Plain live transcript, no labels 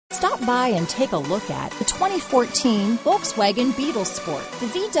Stop by and take a look at the 2014 Volkswagen Beetle Sport. The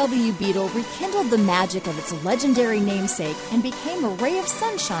VW Beetle rekindled the magic of its legendary namesake and became a ray of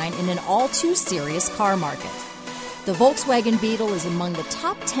sunshine in an all-too-serious car market. The Volkswagen Beetle is among the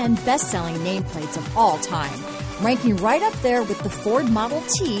top 10 best-selling nameplates of all time, ranking right up there with the Ford Model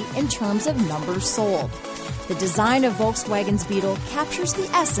T in terms of numbers sold. The design of Volkswagen's Beetle captures the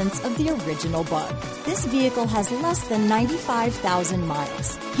essence of the original bug. This vehicle has less than 95,000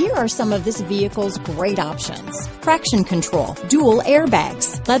 miles. Here are some of this vehicle's great options: traction control, dual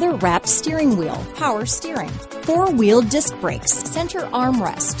airbags, leather-wrapped steering wheel, power steering, four-wheel disc brakes, center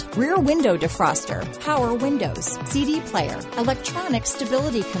armrest, rear window defroster, power windows, CD player, electronic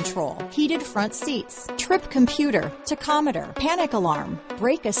stability control, heated front seats, trip computer, tachometer, panic alarm,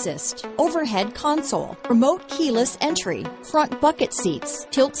 brake assist, overhead console, remote keyless entry, front bucket seats,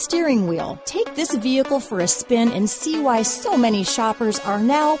 tilt steering wheel. Take this vehicle for a spin and see why so many shoppers are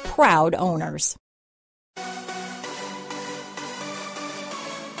now proud owners.